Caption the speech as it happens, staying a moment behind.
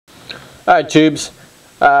Alright, tubes.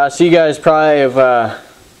 So you guys probably have,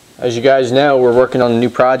 as you guys know, we're working on a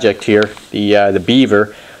new project here. The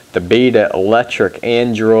Beaver, the Beta Electric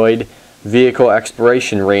Android Vehicle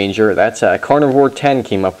Exploration Ranger. That's Carnivore 10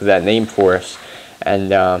 came up with that name for us. And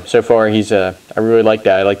so far I really like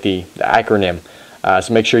that. I like the acronym.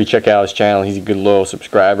 So make sure you check out his channel. He's a good loyal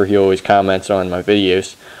subscriber. He always comments on my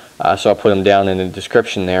videos. So I'll put him down in the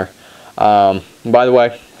description there. By the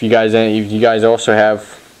way, if you guys also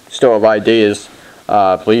still have ideas,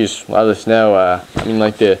 please let us know. I mean,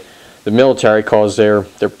 like the military calls their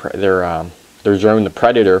drone the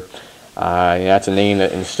Predator. And that's a name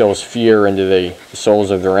that instills fear into the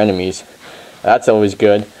souls of their enemies. That's always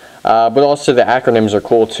good. But also the acronyms are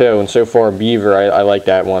cool too. And so far, Beaver, I like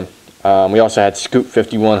that one. We also had Scoop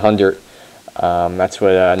 5100. That's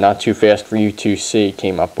what Not Too Fast for You to See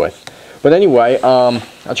came up with. But anyway,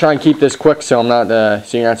 I'll try and keep this quick so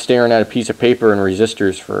so you're not staring at a piece of paper and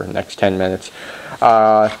resistors for the next 10 minutes.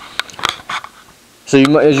 So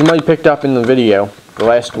as you might have picked up in the video, the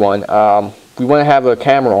last one, we want to have a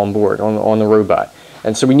camera on board on the robot.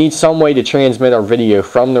 And so we need some way to transmit our video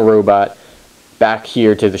from the robot back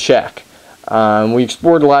here to the shack. We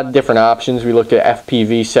explored a lot of different options. We looked at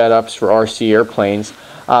FPV setups for RC airplanes.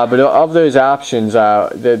 But of those options,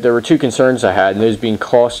 there were two concerns I had, and those being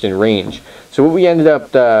cost and range. So what we ended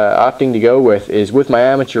up opting to go with is, with my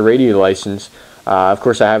amateur radio license, of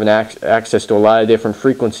course I have access to a lot of different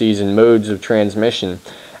frequencies and modes of transmission.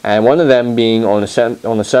 And one of them being on the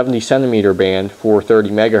 70 centimeter band, 430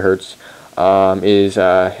 megahertz, is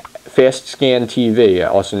Fast Scan TV,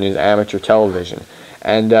 also known as amateur television.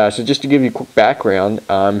 And so just to give you a quick background,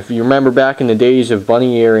 if you remember back in the days of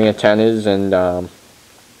bunny ear antennas and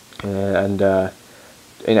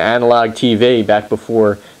in analog TV, back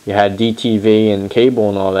before you had DTV and cable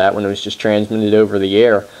and all that, when it was just transmitted over the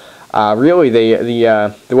air, really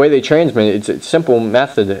the way they transmit it's a simple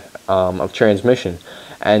method of transmission,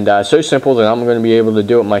 and so simple that I'm going to be able to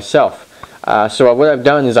do it myself. So what I've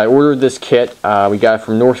done is I ordered this kit. We got it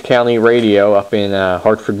from North County Radio up in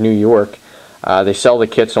Hartford, New York. They sell the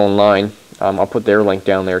kits online. I'll put their link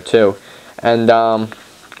down there too. And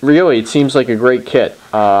really, it seems like a great kit.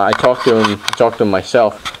 I talked to him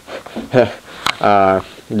myself.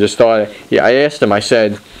 Just thought, yeah. I asked him. I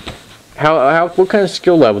said, what kind of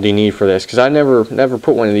skill level do you need for this? Because I never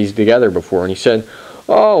put one of these together before. And he said,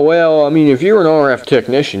 oh well, I mean, if you're an RF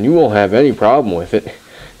technician, you won't have any problem with it.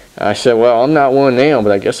 I said, well, I'm not one now,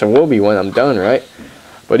 but I guess I will be when I'm done, right?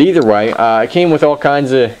 But either way, it came with all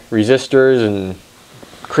kinds of resistors and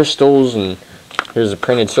crystals, and here's a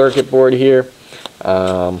printed circuit board here.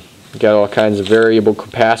 Got all kinds of variable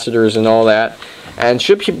capacitors and all that, and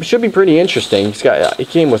should be pretty interesting. It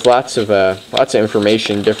came with lots of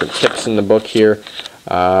information, different tips in the book here.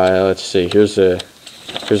 Let's see. Here's a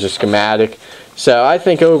schematic. So I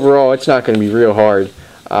think overall it's not going to be real hard,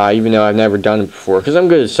 even though I've never done it before, because I'm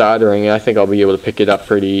good at soldering, and I think I'll be able to pick it up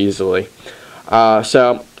pretty easily.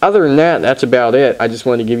 So other than that, that's about it. I just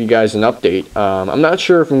wanted to give you guys an update. I'm not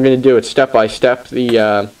sure if I'm going to do it step by step,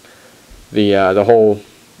 the whole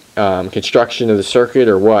construction of the circuit,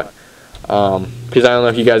 or what, because I don't know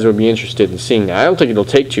if you guys would be interested in seeing that. I don't think it'll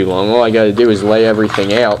take too long. All I got to do is lay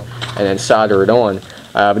everything out and then solder it on.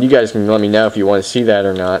 But you guys can let me know if you want to see that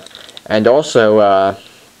or not. And also,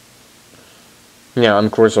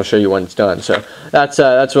 of course, I'll show you when it's done. So that's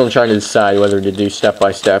what I'm trying to decide, whether to do step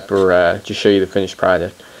by step or just show you the finished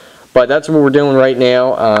product. But that's what we're doing right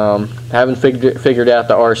now. Haven't figured out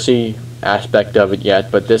the RC aspect of it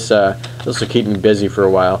yet, but this will keep me busy for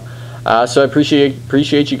a while. So I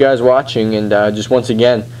appreciate you guys watching, and just once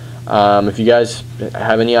again, if you guys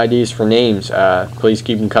have any ideas for names, please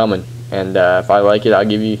keep them coming. And if I like it, I'll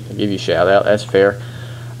give you a shout out. That's fair.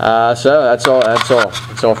 So that's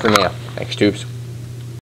all for now. Thanks, tubes.